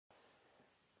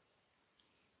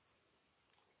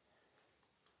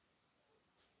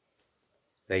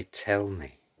They tell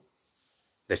me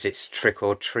that it's trick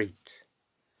or treat,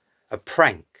 a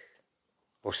prank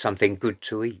or something good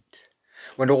to eat,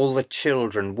 when all the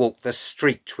children walk the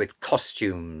street with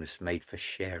costumes made for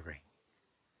sharing.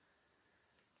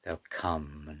 They'll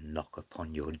come and knock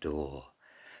upon your door,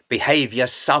 behaviour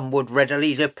some would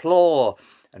readily deplore,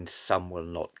 and some will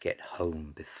not get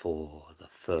home before the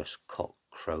first cock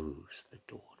crows the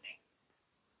dawning.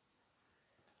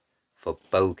 For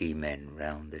bogeymen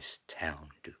round this town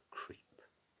do creep.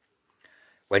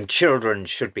 When children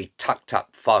should be tucked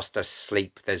up fast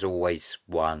asleep, there's always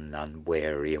one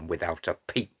unwary and without a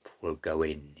peep will go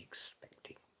in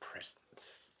expecting presents.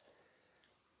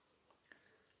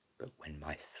 But when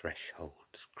my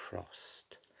threshold's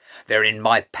crossed, they're in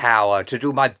my power to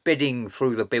do my bidding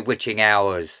through the bewitching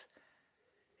hours,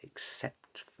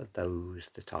 except for those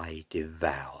that I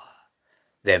devour,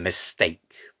 their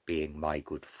mistake being my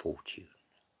good fortune.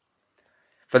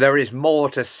 For there is more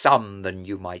to some than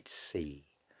you might see,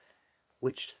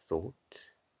 which thought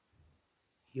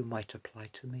you might apply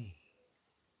to me.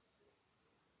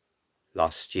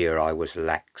 Last year I was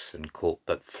lax and caught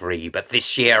but 3, but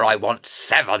this year I want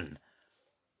 7.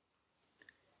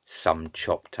 Some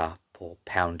chopped up or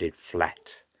pounded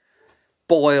flat,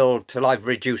 boiled till I've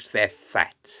reduced their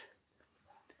fat.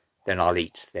 Then I'll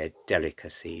eat their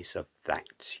delicacies, of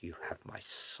that you have my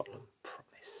solemn promise.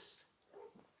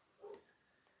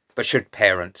 But should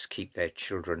parents keep their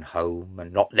children home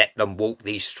and not let them walk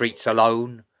these streets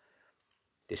alone,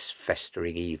 this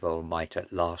festering evil might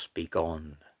at last be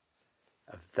gone.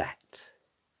 Of that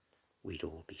we'd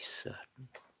all be certain.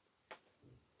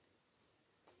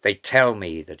 They tell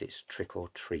me that it's trick or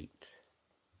treat,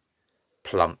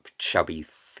 plump chubby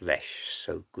flesh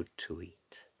so good to eat,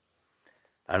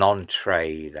 an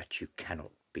entree that you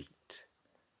cannot beat,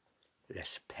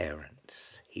 lest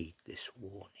parents heed this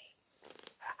warning.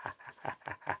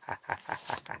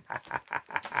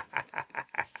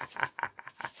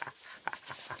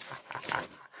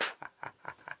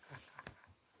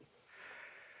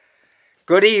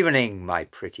 Good evening, my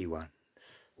pretty ones.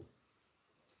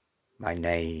 My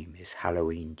name is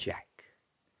Hallowe'en Jack.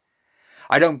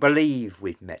 I don't believe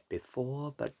we've met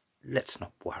before, but let's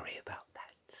not worry about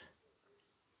that.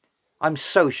 I'm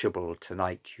sociable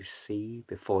tonight, you see,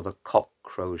 before the cock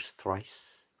crows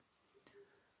thrice.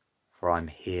 For I'm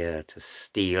here to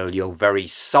steal your very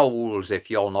souls if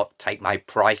you'll not take my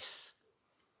price.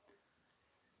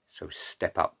 So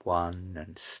step up one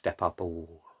and step up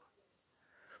all.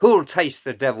 Who'll taste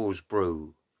the devil's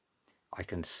brew? I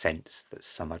can sense that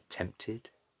some are tempted,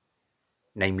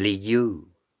 namely you,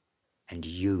 and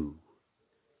you,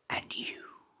 and you.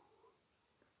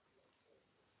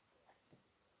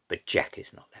 But Jack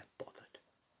is not that bothered.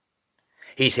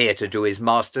 He's here to do his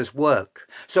master's work,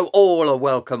 so all are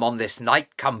welcome on this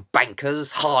night, come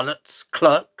bankers, harlots,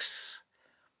 clerks.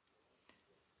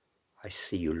 I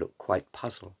see you look quite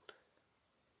puzzled.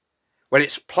 Well,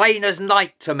 it's plain as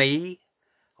night to me.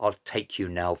 I'll take you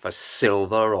now for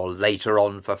silver or later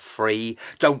on for free.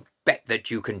 Don't bet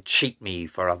that you can cheat me,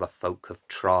 for other folk have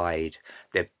tried.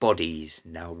 Their bodies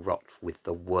now rot with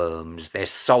the worms, their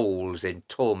souls in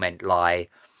torment lie.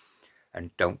 And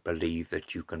don't believe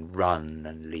that you can run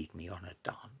and lead me on a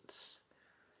dance.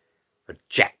 For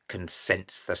Jack can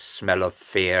sense the smell of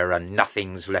fear and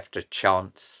nothing's left to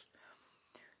chance.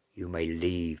 You may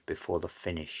leave before the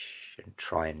finish and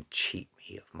try and cheat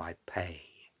me of my pay.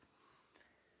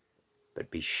 But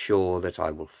be sure that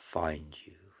I will find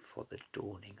you for the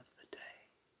dawning of the day.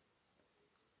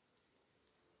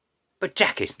 But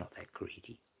Jack is not that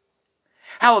greedy.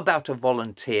 How about a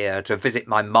volunteer to visit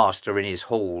my master in his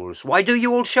halls? Why do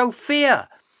you all show fear?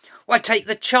 Why take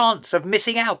the chance of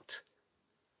missing out?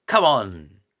 Come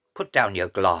on, put down your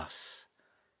glass.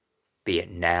 Be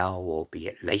it now or be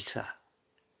it later,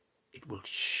 it will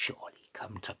surely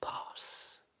come to pass.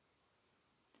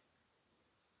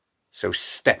 So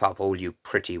step up, all you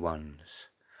pretty ones,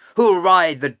 who'll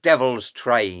ride the devil's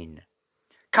train.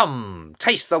 Come,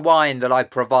 taste the wine that I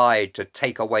provide to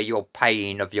take away your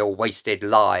pain of your wasted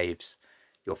lives,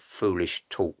 your foolish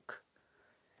talk.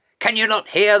 Can you not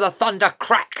hear the thunder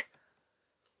crack?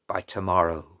 By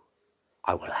tomorrow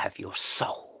I will have your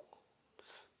souls,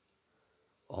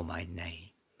 or my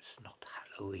name's not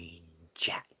Hallowe'en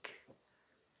Jack.